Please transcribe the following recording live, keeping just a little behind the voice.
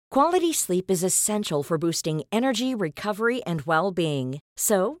Quality sleep is essential for boosting energy, recovery, and well-being.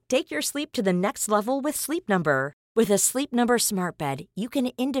 So, take your sleep to the next level with Sleep Number. With a Sleep Number smart bed, you can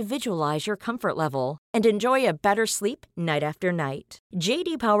individualize your comfort level and enjoy a better sleep night after night.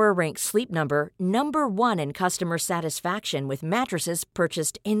 J.D. Power ranks Sleep Number number 1 in customer satisfaction with mattresses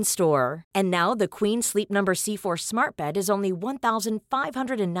purchased in-store. And now the Queen Sleep Number C4 smart bed is only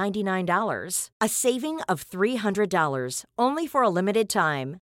 $1,599, a saving of $300, only for a limited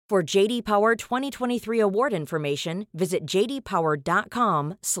time. For J.D. Power 2023 award information, visit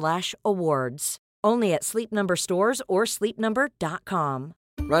jdpower.com/awards. Only at Sleep Number stores or sleepnumber.com.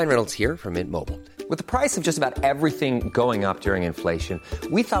 Ryan Reynolds here from Mint Mobile. With the price of just about everything going up during inflation,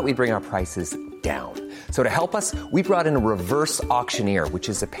 we thought we'd bring our prices down. So to help us, we brought in a reverse auctioneer, which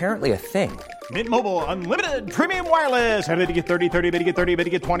is apparently a thing. Mint Mobile Unlimited Premium Wireless. How to get 30, 30, bit to get 30, bit to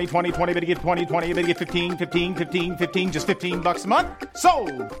get 20, 20, 20, bit to get 20, 20, bit to get 15, 15, 15, 15, just $15 a month?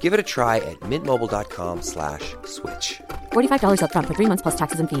 Sold! Give it a try at mintmobile.com/switch. $45 up front for 3 months plus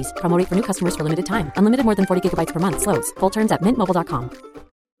taxes and fees. Promo rate for new customers for limited time. Unlimited more than 40 gigabytes per month. Slows full terms at mintmobile.com.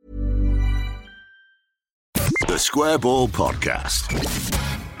 The Square Ball Podcast.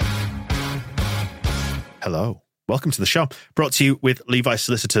 Hello. Welcome to the show. Brought to you with Levi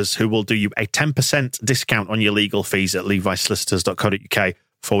Solicitors, who will do you a 10% discount on your legal fees at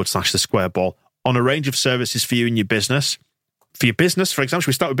levisolicitors.co.uk/the square ball on a range of services for you and your business. For your business, for example, should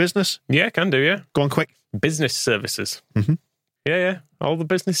we start with business? Yeah, can do, yeah. Go on quick. Business services. Mm-hmm. Yeah. All the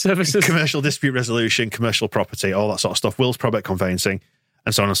business services. Commercial dispute resolution, commercial property, all that sort of stuff. Wills, probate, conveyancing,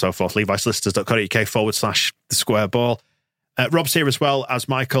 and so on and so forth. levisolicitors.co.uk/the square ball. Rob's here as well as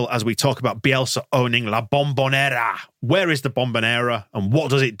Michael as we talk about Bielsa owning La Bombonera. Where is the Bombonera and what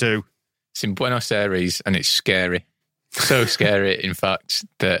does it do? It's in Buenos Aires and it's scary. So scary, in fact,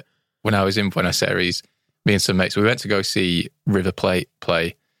 that when I was in Buenos Aires, me and some mates, we went to go see River Plate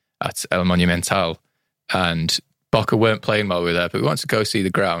play at El Monumental, and Boca weren't playing while we were there, but we wanted to go see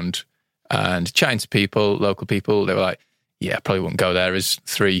the ground and chatting to people, local people. They were like, yeah, probably wouldn't go there as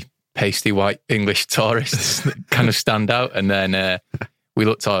three pasty white English tourists that kind of stand out. And then we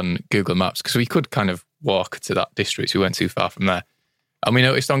looked on Google Maps because we could kind of walk to that district. So we weren't too far from there. And we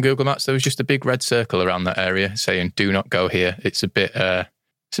noticed on Google Maps there was just a big red circle around that area saying, do not go here. It's a bit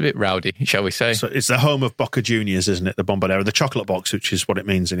rowdy, shall we say. So it's the home of Boca Juniors, isn't it? The Bombonera, the chocolate box, which is what it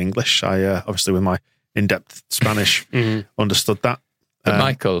means in English. I obviously with my in-depth Spanish understood that. But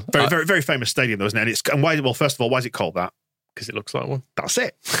Michael... Very, very famous stadium though, isn't it? And why is it called that? Because it looks like one. That's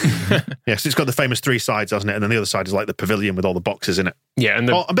it. Yes, it's got the famous three sides, hasn't it? And then the other side is like the pavilion with all the boxes in it. Yeah, and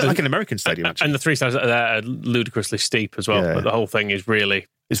a bit like an American stadium, actually. And the three sides are ludicrously steep as well. Yeah. But the whole thing is really...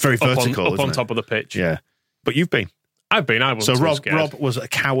 It's very vertical, up on top of the pitch. Yeah. But you've been. I've been. I wasn't so Rob was a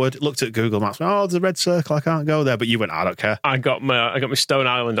coward, looked at Google Maps, oh, there's a red circle, I can't go there. But you went, I don't care. I got my Stone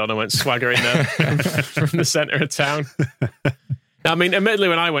Island on, I went swaggering there from the centre of town. Now, I mean, admittedly,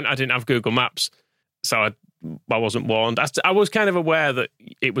 when I went, I didn't have Google Maps, so I wasn't warned. I was kind of aware that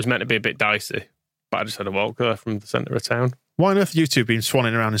it was meant to be a bit dicey, but I just had to walk there from the centre of town. Why on earth have you two been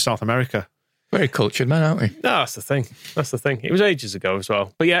swanning around in South America? Very cultured man, aren't we? No, that's the thing. It was ages ago as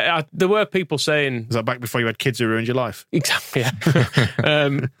well. But yeah, there were people saying... Was that back before you had kids who ruined your life? Exactly, yeah. I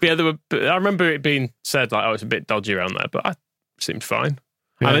remember it being said, like, oh, it's a bit dodgy around there, but I seemed fine.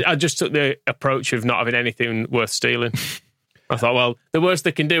 Yeah. I just took the approach of not having anything worth stealing. I thought, well, the worst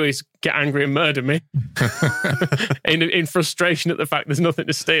they can do is get angry and murder me in frustration at the fact there's nothing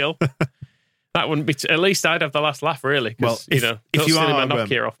to steal. That wouldn't be... At least I'd have the last laugh, really. Well, if you are my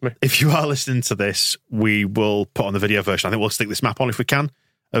Nokia off me. If you are listening to this, we will put on the video version. I think we'll stick this map on if we can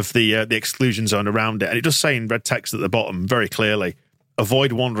of the exclusion zone around it, and it does say in red text at the bottom very clearly: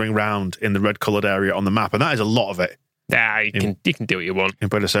 avoid wandering around in the red coloured area on the map, and that is a lot of it. Yeah, you can do what you want in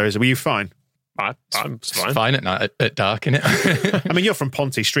Buenos Aires. Were you fine? I'm fine. It's fine at night, at dark, innit? I mean, you're from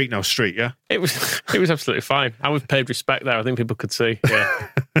Ponte Street, no street, yeah? It was absolutely fine. I was paid respect there. I think people could see. Yeah,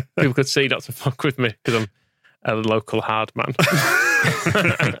 people could see not to fuck with me because I'm a local hard man.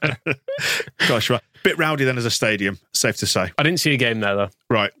 Gosh, right. Bit rowdy then as a stadium, safe to say. I didn't see a game there though.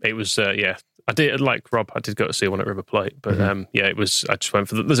 Right. It was I did, like Rob, I did go to see one at River Plate, but it was. I just went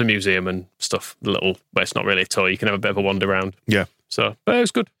for there's a museum and stuff. But it's not really a tour. You can have a bit of a wander around. Yeah. So, but it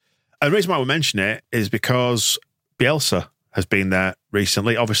was good. And the reason why we mention it is because Bielsa has been there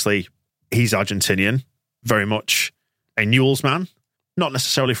recently. Obviously, he's Argentinian, very much a Newell's man, not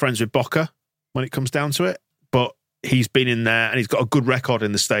necessarily friends with Boca when it comes down to it, but he's been in there and he's got a good record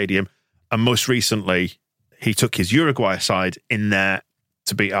in the stadium. And most recently, he took his Uruguay side in there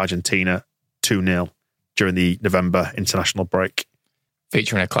to beat Argentina 2-0 during the November international break.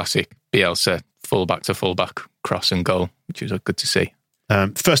 Featuring a classic Bielsa fullback to fullback cross and goal, which was good to see.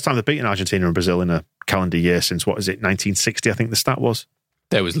 First time they've beaten Argentina and Brazil in a calendar year since, 1960, I think the stat was?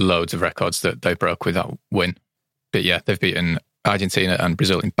 There was loads of records that they broke with that win. But yeah, they've beaten Argentina and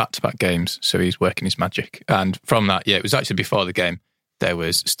Brazil in back-to-back games, so he's working his magic. And from that, it was actually before the game, there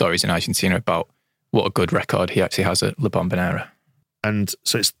was stories in Argentina about what a good record he actually has at La Bombonera. And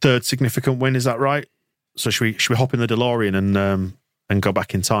so it's third significant win, is that right? So should we hop in the DeLorean and go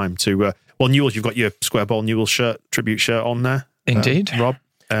back in time to... Newell's, you've got your Square Ball Newell's tribute shirt on there. Indeed. Rob?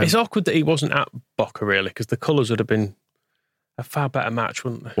 It's awkward that he wasn't at Boca, really, because the colours would have been a far better match,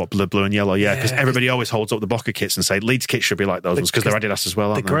 wouldn't they? What, blue and yellow? Yeah, because everybody always holds up the Boca kits and say Leeds kits should be like those ones because they're Adidas as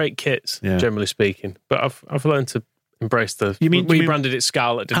well, aren't they? They're great kits, generally speaking. But I've learned to embrace the... We branded it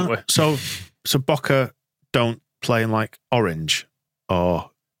Scarlet, didn't we? So Boca don't play in like orange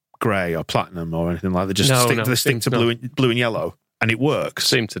or grey or platinum or anything like that. They stick to blue and yellow, and it works.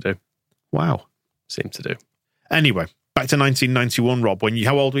 Seem to do. Wow. Seem to do. Anyway, back to 1991, Rob.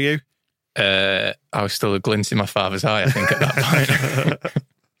 How old were you? I was still a glint in my father's eye, I think, at that point.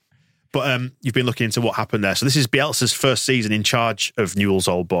 But you've been looking into what happened there. So this is Bielsa's first season in charge of Newell's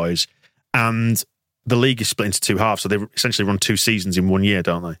Old Boys, and the league is split into two halves. So they essentially run 2 seasons in 1 year,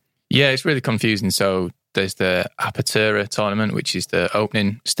 don't they? Yeah, it's really confusing. So there's the Apertura tournament, which is the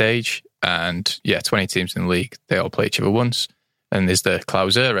opening stage, and 20 teams in the league, they all play each other once. And there's the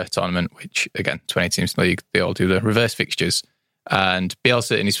Clausura tournament, which, again, 20 teams in the league, they all do the reverse fixtures. And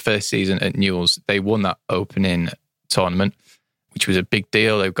Bielsa, in his first season at Newell's, they won that opening tournament, which was a big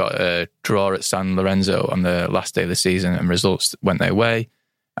deal. They got a draw at San Lorenzo on the last day of the season, and results went their way.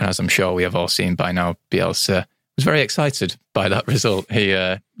 And as I'm sure we have all seen by now, Bielsa was very excited by that result. He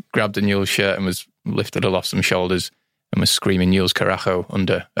grabbed a Newell's shirt and was lifted aloft some shoulders and was screaming Newell's Carajo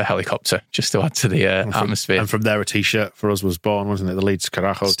under a helicopter just to add to the atmosphere. And from there, a T-shirt for us was born, wasn't it? The Leeds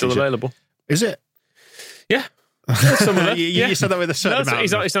Carajo Still T-shirt. available. Is it? Yeah. Some of them. You said that with a certain amount.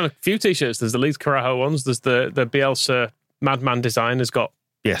 He's done a few T-shirts. There's the Leeds Carajo ones. There's the Bielsa Madman design has got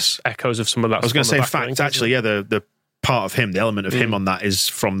echoes of some of that. I was going to say, in fact, actually, the part of him, the element of him on that is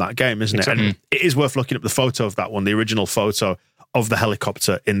from that game, isn't it? And it is worth looking up the photo of that one, the original photo of the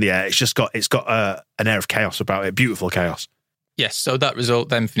helicopter in the air. It's got an air of chaos about it, beautiful chaos. Yes, so that result,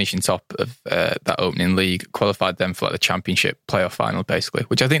 them finishing top of that opening league, qualified them for the championship playoff final, basically,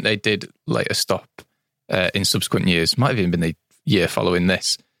 which I think they did later stop in subsequent years. Might have even been the year following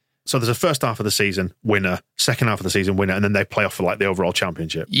this. So there's a first half of the season winner, second half of the season winner, and then they play off for the overall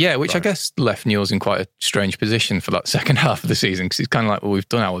championship. Yeah, which I guess left Newell's in quite a strange position for that second half of the season, because it's kind of like, well, we've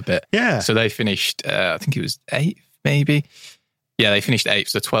done our bit. Yeah. So they finished, I think it was 8th, maybe. Yeah, they finished 8th,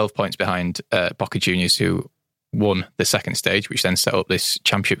 so 12 points behind Boca Juniors, who won the second stage, which then set up this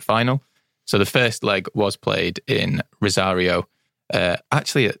championship final. So the first leg was played in Rosario,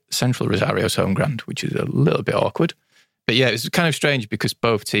 actually at Central Rosario's home ground, which is a little bit awkward. But yeah, it was kind of strange because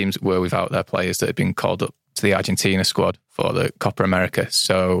both teams were without their players that had been called up to the Argentina squad for the Copa America.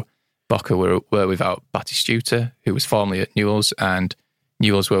 So Boca were without Batistuta, who was formerly at Newell's, and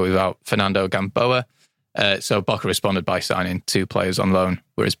Newell's were without Fernando Gamboa. So Boca responded by signing 2 players on loan,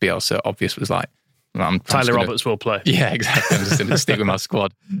 whereas Bielsa, obvious, was like, Tyler Roberts will play. Yeah, exactly. I'm just going to stick with my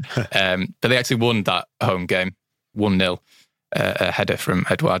squad. But they actually won that home game 1-0. A header from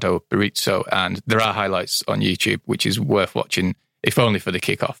Eduardo Berizzo, and there are highlights on YouTube, which is worth watching, if only for the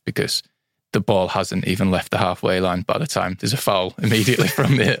kickoff, because the ball hasn't even left the halfway line by the time there's a foul immediately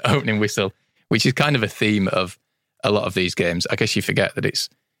from the opening whistle, which is kind of a theme of a lot of these games. I guess you forget that it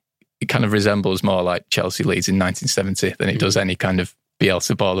kind of resembles more like Chelsea Leeds in 1970 than it does any kind of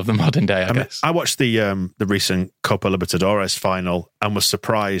Bielsa ball of the modern day, I guess. I watched the recent Copa Libertadores final and was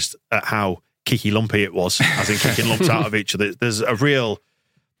surprised at how kicky lumpy it was, as in kicking lumps out of each other. There's a real,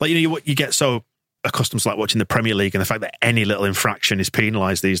 you get so accustomed to watching the Premier League and the fact that any little infraction is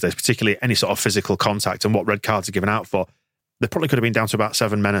penalised these days, particularly any sort of physical contact and what red cards are given out for. They probably could have been down to about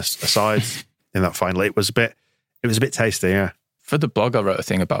 7 men aside in that final. It was a bit tasty, yeah. For the blog, I wrote a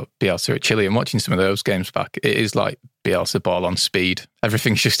thing about Bielsa at Chile, and watching some of those games back, it is like Bielsa ball on speed.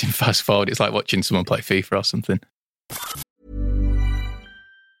 Everything's just in fast forward. It's like watching someone play FIFA or something.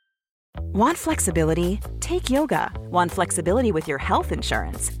 Want flexibility? Take yoga. Want flexibility with your health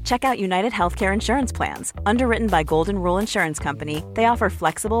insurance? Check out United Healthcare Insurance Plans. Underwritten by Golden Rule Insurance Company, they offer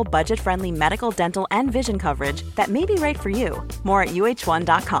flexible, budget-friendly medical, dental, and vision coverage that may be right for you. More at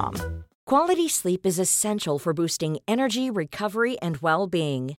uh1.com. Quality sleep is essential for boosting energy, recovery, and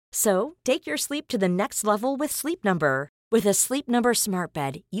well-being. So, take your sleep to the next level with Sleep Number. With a Sleep Number Smart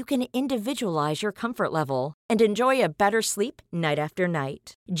Bed, you can individualize your comfort level and enjoy a better sleep night after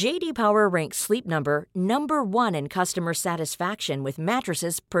night. JD Power ranks Sleep Number number 1 in customer satisfaction with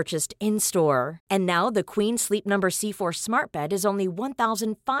mattresses purchased in-store. And now the Queen Sleep Number C4 Smart Bed is only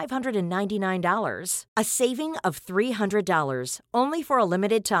 $1,599, a saving of $300, only for a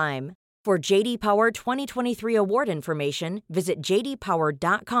limited time. For JD Power 2023 award information, visit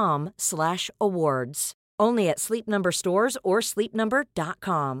jdpower.com/awards. Only at Sleep Number stores or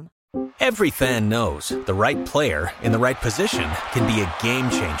sleepnumber.com. Every fan knows the right player in the right position can be a game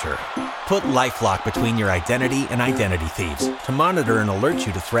changer. Put LifeLock between your identity and identity thieves to monitor and alert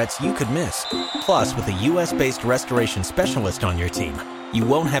you to threats you could miss. Plus, with a U.S.-based restoration specialist on your team, you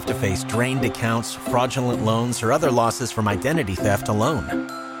won't have to face drained accounts, fraudulent loans, or other losses from identity theft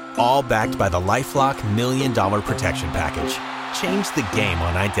alone. All backed by the LifeLock $1 Million Protection Package. Change the game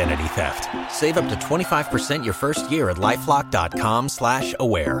on identity theft. Save up to 25% your first year at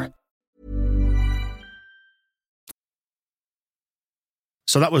LifeLock.com/aware.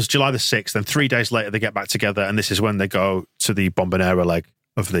 So that was July the 6th, and 3 days later they get back together, and this is when they go to the Bombonera leg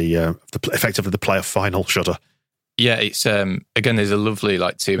of the effectively the playoff final. Shudder. Yeah, it's again, there's a lovely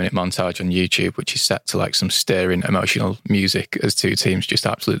 2-minute montage on YouTube, which is set to some stirring emotional music as two teams just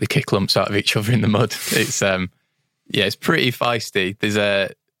absolutely kick lumps out of each other in the mud. It's it's pretty feisty. There's a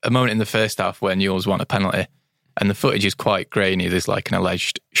moment in the first half where Newell's won a penalty, and the footage is quite grainy. There's an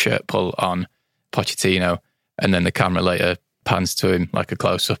alleged shirt pull on Pochettino, and then the camera later pans to him like a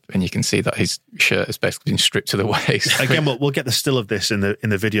close-up, and you can see that his shirt has basically been stripped to the waist. Again, we'll get the still of this in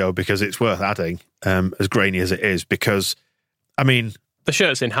the video because it's worth adding, as grainy as it is, because, I mean... The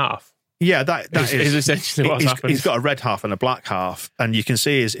shirt's in half. Yeah, that is essentially what's happened. He's got a red half and a black half, and you can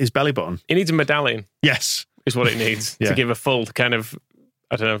see his belly button. He needs a medallion. Yes. Is what it needs Yeah. to give a full kind of,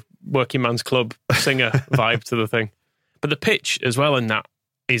 I don't know, working man's club singer vibe to the thing. But the pitch as well in that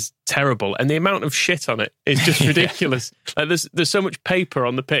is terrible, and the amount of shit on it is just ridiculous. There's so much paper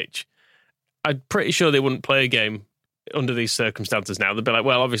on the pitch. I'm pretty sure they wouldn't play a game under these circumstances now. They'd be like,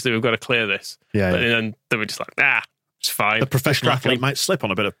 well, obviously we've got to clear this. Yeah. But then they were just like, it's fine. The professional athlete might slip on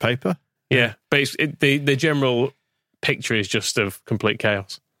a bit of paper. Yeah, but the general picture is just of complete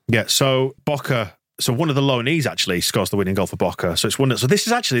chaos. Yeah, so Boca... So one of the loanees actually scores the winning goal for Boca. So this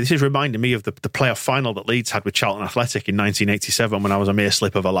is reminding me of the playoff final that Leeds had with Charlton Athletic in 1987 when I was a mere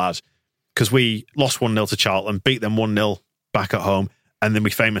slip of a lad. Because we lost 1-0 to Charlton, beat them 1-0 back at home, and then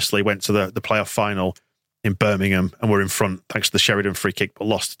we famously went to the playoff final in Birmingham and were in front thanks to the Sheridan free kick, but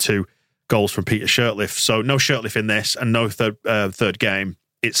lost 2 goals from Peter Shirtliff. So no Shirtliff in this and no third game.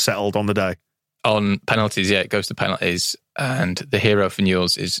 It's settled on the day. On penalties, it goes to penalties. And the hero for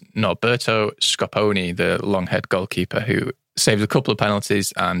Newell's is Norberto Scoponi, the long-haired goalkeeper who saves a couple of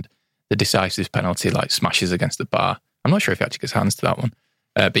penalties, and the decisive penalty smashes against the bar. I'm not sure if he actually gets hands to that one.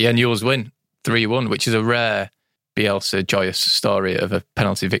 But yeah, Newell's win 3-1, which is a rare Bielsa joyous story of a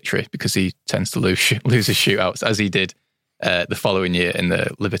penalty victory because he tends to lose his shootouts, as he did the following year in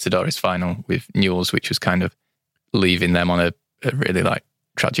the Libertadores final with Newell's, which was kind of leaving them on a really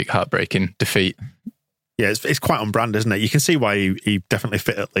tragic, heartbreaking defeat. Yeah, it's quite on brand, isn't it? You can see why he definitely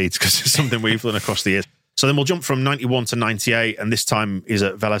fit at Leeds because it's something we've done across the years. So then we'll jump from 91 to 98, and this time is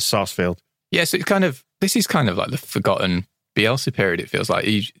at Vélez Sarsfield. Yeah, so this is kind of like the forgotten Bielsa period, it feels like.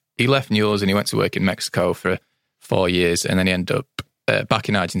 He left Newell's and he went to work in Mexico for 4 years, and then he ended up back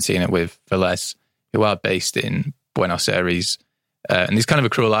in Argentina with Vélez, who are based in Buenos Aires. And there's kind of a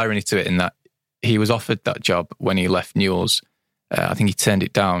cruel irony to it in that he was offered that job when he left Newell's. I think he turned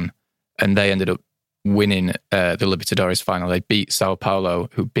it down, and they ended up winning the Libertadores final. They beat Sao Paulo,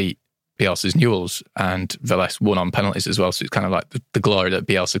 who beat Bielsa's Newell's, and Vélez won on penalties as well. So it's kind of like the glory that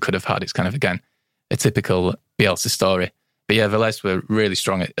Bielsa could have had. It's kind of, again, a typical Bielsa story. But yeah, Vélez were really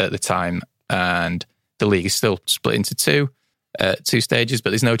strong at the time, and the league is still split into two stages, but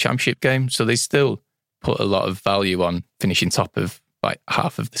there's no championship game. So they still put a lot of value on finishing top of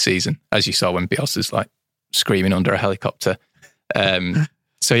half of the season, as you saw when Bielsa's screaming under a helicopter.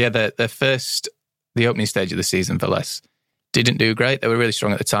 So yeah, the opening stage of the season, Vélez didn't do great. They were really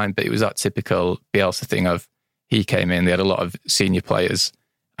strong at the time, but it was that typical Bielsa thing of he came in, they had a lot of senior players,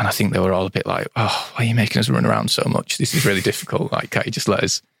 and I think they were all a bit like, oh, why are you making us run around so much? This is really difficult. Can't you just let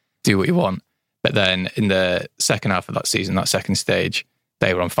us do what you want? But then in the second half of that season, that second stage,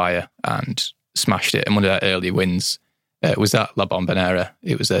 they were on fire and smashed it. And one of their early wins was at La Bombonera.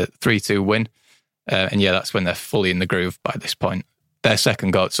 It was a 3-2 win. And yeah, that's when they're fully in the groove by this point. Their second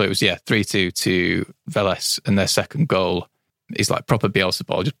goal, so it was, 3-2 to Vélez, and their second goal is proper Bielsa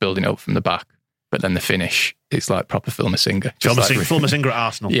ball, just building up from the back. But then the finish, it's like proper Filmer-Singer. Filmer-Singer at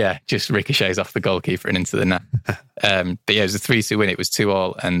Arsenal. Yeah, just ricochets off the goalkeeper and into the net. But yeah, it was a 3-2 win. It was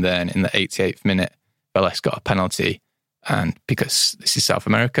 2-2. And then in the 88th minute, Bielsa got a penalty. And because this is South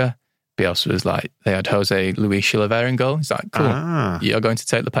America, Bielsa was like, they had Jose Luis Chilavert in goal. He's like, cool, you're going to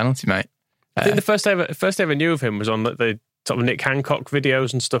take the penalty, mate. I think the first I ever knew of him was on the sort of Nick Hancock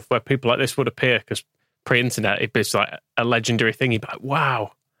videos and stuff where people like this would appear, because pre-internet, it'd be like a legendary thing. You'd be like,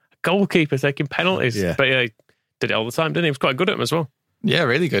 wow, a goalkeeper taking penalties. Yeah. But yeah, he did it all the time, didn't he? He was quite good at them as well. Yeah,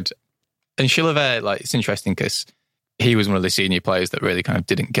 really good. And Chilavert, like, it's interesting because he was one of the senior players that really kind of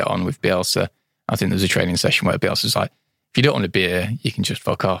didn't get on with Bielsa. I think there was a training session where Bielsa was like, if you don't want a beer, you can just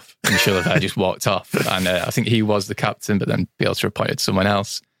fuck off. And Chilavert just walked off. And I think he was the captain, but then Bielsa appointed someone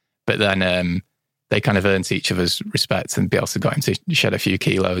else. But then they kind of earned each other's respect, and Bielsa got him to shed a few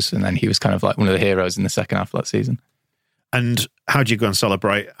kilos, and then he was kind of like one of the heroes in the second half of that season. And how do you go and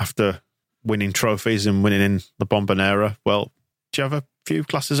celebrate after winning trophies and winning in the Bombonera? Well, do you have a few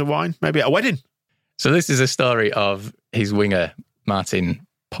glasses of wine? Maybe at a wedding? So this is a story of his winger, Martin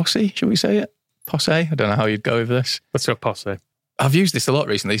Posse, should we say it? Posse? I don't know how you'd go with this. Let's go Posse. I've used this a lot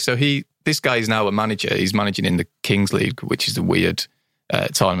recently. So this guy is now a manager. He's managing in the Kings League, which is a weird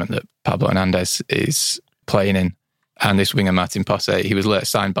tournament that Pablo Hernandez is playing in. And this winger, Martin Posse, he was later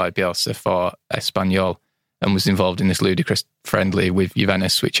signed by Bielsa for Espanyol and was involved in this ludicrous friendly with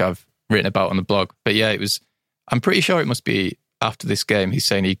Juventus, which I've written about on the blog. But yeah, I'm pretty sure it must be after this game. He's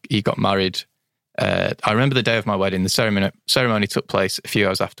saying he got married. I remember the day of my wedding. The ceremony took place a few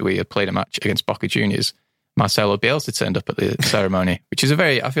hours after we had played a match against Boca Juniors. Marcelo Bielsa turned up at the ceremony, which is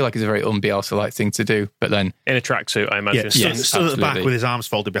I feel like it's a very un-Bielsa-like thing to do. But then in a tracksuit, I imagine. Yeah, stood at the back with his arms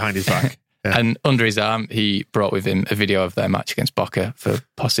folded behind his back. Yeah. And under his arm, he brought with him a video of their match against Boca for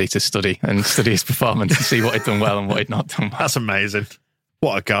Posse to study his performance and see what he'd done well and what he'd not done well. That's amazing.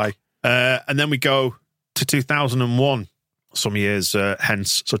 What a guy. And then we go to 2001, some years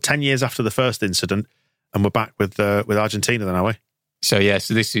hence. So 10 years after the first incident, and we're back with Argentina then, are we? So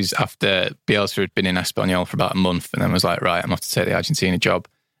this is after Bielsa had been in Espanyol for about a month and then was like, right, I'm off to take the Argentina job.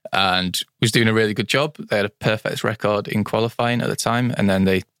 And was doing a really good job. They had a perfect record in qualifying at the time, and then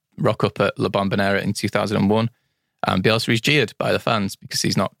they rock up at La Bombonera in 2001. And Bielsa is jeered by the fans because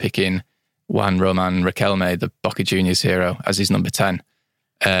he's not picking Juan Roman Riquelme, the Boca Juniors hero, as his number 10.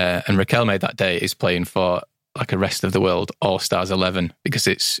 And Riquelme that day is playing for like a rest of the world All-Stars 11 because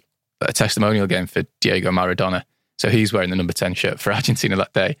it's a testimonial game for Diego Maradona. So he's wearing the number 10 shirt for Argentina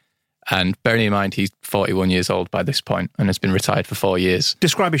that day. And bearing in mind, he's 41 years old by this point and has been retired for 4 years.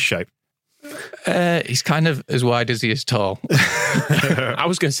 Describe his shape. He's kind of as wide as he is tall. I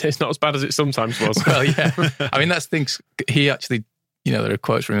was going to say it's not as bad as it sometimes was. Well, yeah. I mean, that's things. He actually, there are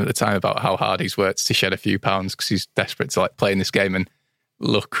quotes from him at the time about how hard he's worked to shed a few pounds because he's desperate to like play in this game and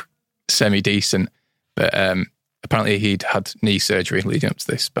look semi-decent. But apparently he'd had knee surgery leading up to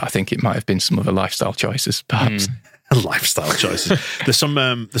this, but I think it might have been some other lifestyle choices, perhaps. Lifestyle choices. There's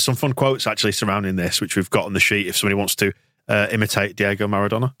some fun quotes actually surrounding this, which we've got on the sheet if somebody wants to imitate Diego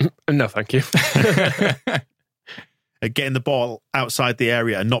Maradona. No, thank you. Getting the ball outside the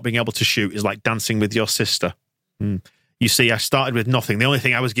area and not being able to shoot is like dancing with your sister. You see, I started with nothing. The only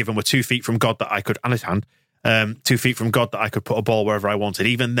thing I was given were 2 feet from God that I could, and his hand, 2 feet from God that I could put a ball wherever I wanted.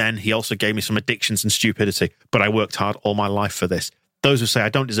 Even then, he also gave me some addictions and stupidity, but I worked hard all my life for this. Those who say I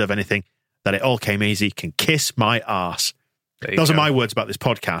don't deserve anything, that it all came easy, can kiss my arse. Those are my words about this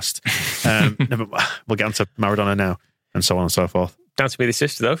podcast. We'll get on to Maradona now, and so on and so forth. Down to be the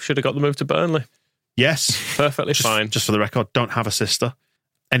sister, though. Should have got the move to Burnley. Yes. Perfectly fine. Just for the record, don't have a sister.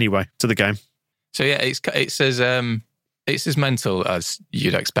 Anyway, to the game. So yeah, it's as mental as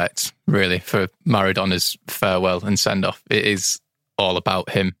you'd expect, really, for Maradona's farewell and send-off. It is all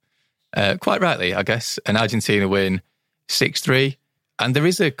about him. Quite rightly, I guess. An Argentina win 6-3. And there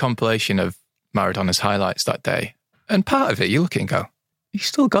is a compilation of Maradona's highlights that day. And part of it, you look at it and go, he's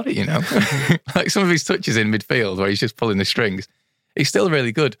still got it, Like some of his touches in midfield where he's just pulling the strings. He's still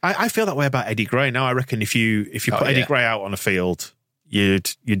really good. I feel that way about Eddie Gray now. I reckon if you put Eddie Gray out on a field,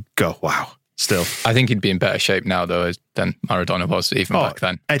 you'd go, wow, still. I think he'd be in better shape now, though, than Maradona was even back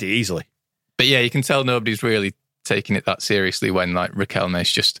then. Eddie, easily. But yeah, you can tell nobody's really taking it that seriously when like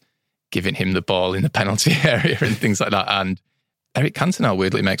Riquelme's just giving him the ball in the penalty area and things like that. And Eric Cantona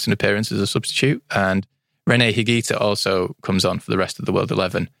weirdly makes an appearance as a substitute, and Rene Higuita also comes on for the rest of the World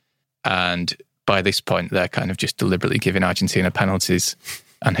 11. And by this point, they're kind of just deliberately giving Argentina penalties,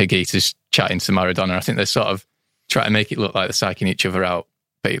 and Higuita's chatting to Maradona. I think they're sort of trying to make it look like they're psyching each other out.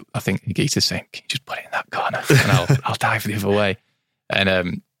 But I think Higuita's saying, can you just put it in that corner and I'll dive the other way.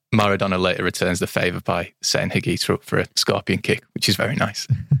 And Maradona later returns the favour by setting Higuita up for a scorpion kick, which is very nice.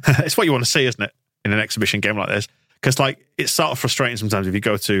 It's what you want to see, isn't it, in an exhibition game like this? Because like it's sort of frustrating sometimes if you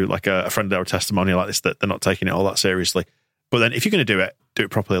go to like a friend or a testimonial like this that they're not taking it all that seriously. But then if you're going to do it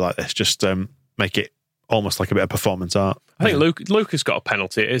properly like this. Just make it almost like a bit of performance art. I think Lucas got a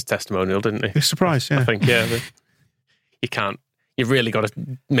penalty at his testimonial, didn't he? He's surprised, yeah. I think, yeah. You can't. You've really got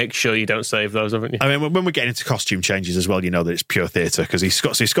to make sure you don't save those, haven't you? I mean, when we get into costume changes as well, you know that it's pure theatre because he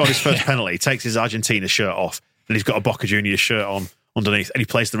scored his first penalty, takes his Argentina shirt off, and he's got a Boca Juniors shirt on underneath, and he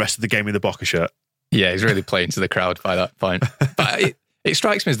plays the rest of the game in the Boca shirt. Yeah, he's really playing to the crowd by that point. But it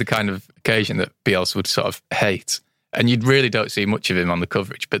strikes me as the kind of occasion that Bielsa would sort of hate, and you really don't see much of him on the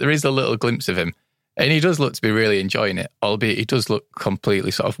coverage, but there is a little glimpse of him, and he does look to be really enjoying it, albeit he does look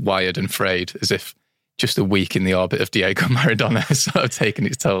completely sort of wired and frayed, as if just a week in the orbit of Diego Maradona has sort of taken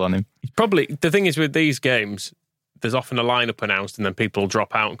its toll on him. Probably, the thing is with these games, there's often a lineup announced and then people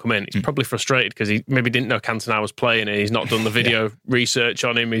drop out and come in. He's probably frustrated because he maybe didn't know Cantona was playing and he's not done the video research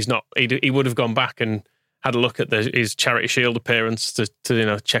on him. He would have gone back and had a look at his Charity Shield appearance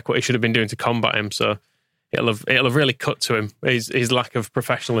to check what he should have been doing to combat him. So it'll have really cut to him, his lack of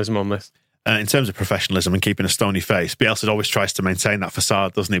professionalism on this. In terms of professionalism and keeping a stony face, Bielsa always tries to maintain that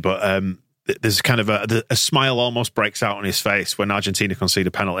facade, doesn't he? But there's kind of a smile almost breaks out on his face when Argentina concede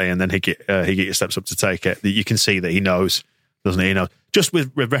a penalty and then Higuita steps up to take it. You can see that he knows, doesn't he? You know, just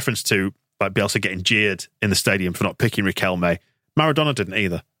with reference to like Bielsa getting jeered in the stadium for not picking Riquelme, Maradona didn't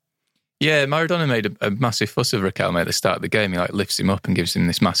either. Yeah, Maradona made a massive fuss of Riquelme at the start of the game. He like lifts him up and gives him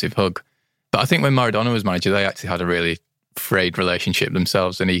this massive hug. But I think when Maradona was manager, they actually had a really frayed relationship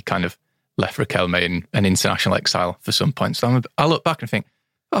themselves, and he kind of left Riquelme in an international exile for some point. So I look back and think,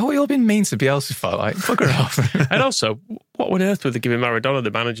 oh, we all been mean to Bielsa for, like, bugger off. And also, what on earth were they giving Maradona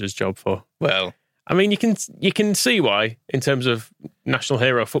the manager's job for? Well, I mean, you can see why in terms of national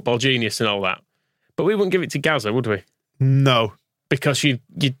hero, football genius and all that. But we wouldn't give it to Gaza, would we? No. Because you'd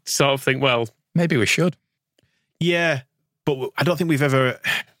sort of think, well, maybe we should. Yeah, but I don't think we've ever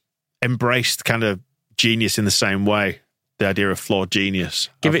embraced kind of genius in the same way, the idea of flawed genius.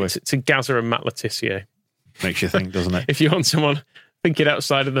 Give it to Gaza and Matt Letizia. Makes you think, doesn't it? If you want someone thinking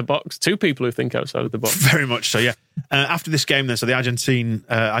outside of the box. Two people who think outside of the box. Very much so, yeah. After this game then, so the Argentine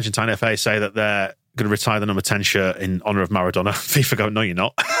FA say that they're going to retire the number 10 shirt in honour of Maradona. FIFA go, no, you're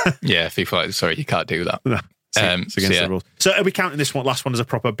not. Yeah, FIFA like, sorry, you can't do that. No, it's against the rules. So are we counting this last one as a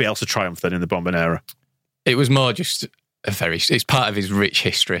proper Bielsa triumph then in the Bombonera? It was more just it's part of his rich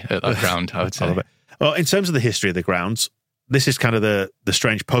history at that ground, I would say. Well, in terms of the history of the grounds, this is kind of the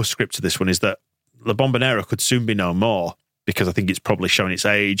strange postscript to this one, is that the Bombonera could soon be no more, because I think it's probably showing its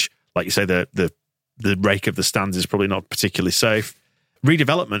age. Like you say, the rake of the stands is probably not particularly safe.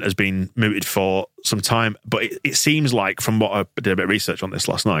 Redevelopment has been mooted for some time, but it seems like, from what I did a bit of research on this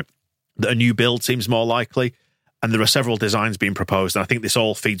last night, that a new build seems more likely, and there are several designs being proposed, and I think this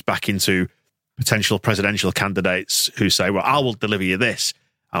all feeds back into potential presidential candidates who say, well, I will deliver you this,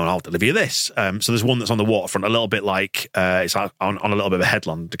 and I'll deliver you this. So there's one that's on the waterfront, a little bit like, it's on a little bit of a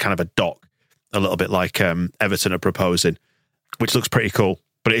headland, kind of a dock, a little bit like Everton are proposing, which looks pretty cool,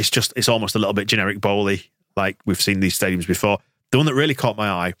 but it's almost a little bit generic bowly, like we've seen these stadiums before. The one that really caught my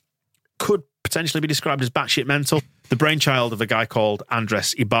eye could potentially be described as batshit mental. The brainchild of a guy called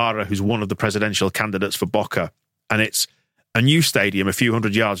Andres Ibarra, who's one of the presidential candidates for Boca, and it's a new stadium a few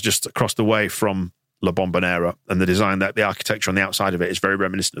hundred yards just across the way from La Bombonera, and the design, that the architecture on the outside of it is very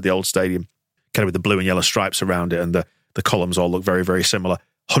reminiscent of the old stadium, kind of with the blue and yellow stripes around it, and the columns all look very, very similar.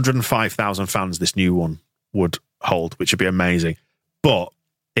 105,000 fans this new one would hold, which would be amazing. But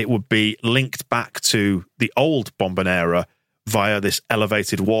it would be linked back to the old Bombonera via this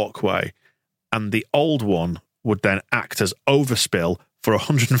elevated walkway. And the old one would then act as overspill for a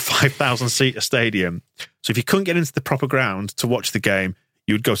 105,000-seater stadium. So if you couldn't get into the proper ground to watch the game,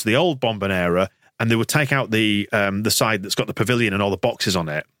 you would go to the old Bombonera, and they would take out the side that's got the pavilion and all the boxes on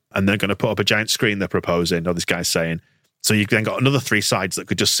it, and they're going to put up a giant screen they're proposing, or this guy's saying. So you've then got another 3 sides that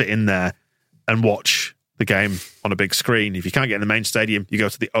could just sit in there and watch the game on a big screen. If you can't get in the main stadium, you go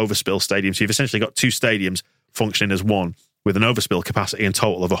to the overspill stadium. So you've essentially got 2 stadiums functioning as one, with an overspill capacity in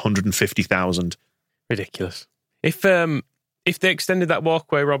total of 150,000. Ridiculous. If they extended that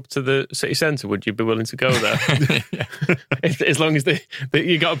walkway, Rob, to the city centre, would you be willing to go there? As long as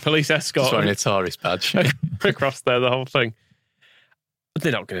you got a police escort. Just wearing a tourist badge. Across there, the whole thing. But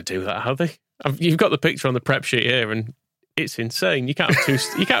they're not going to do that, are they? You've got the picture on the prep sheet here, and it's insane. You can't have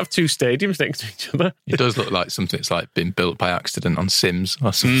two stadiums next to each other. It does look like something that's like been built by accident on Sims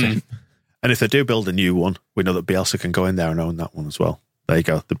or something. And if they do build a new one, we know that Bielsa can go in there and own that one as well. There you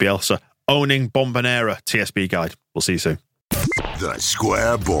go. The Bielsa owning Bombonera TSB guide. We'll see you soon. The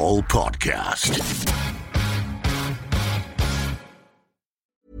Square Ball Podcast.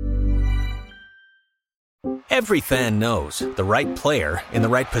 Every fan knows the right player in the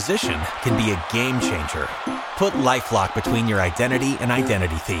right position can be a game changer. Put LifeLock between your identity and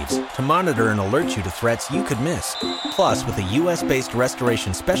identity thieves to monitor and alert you to threats you could miss. Plus, with a U.S.-based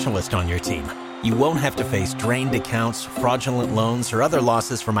restoration specialist on your team, you won't have to face drained accounts, fraudulent loans, or other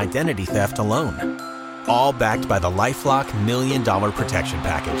losses from identity theft alone. All backed by the LifeLock $1 Million Protection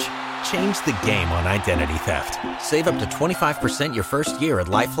Package. Change the game on identity theft. Save up to 25% your first year at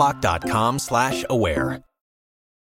LifeLock.com/aware.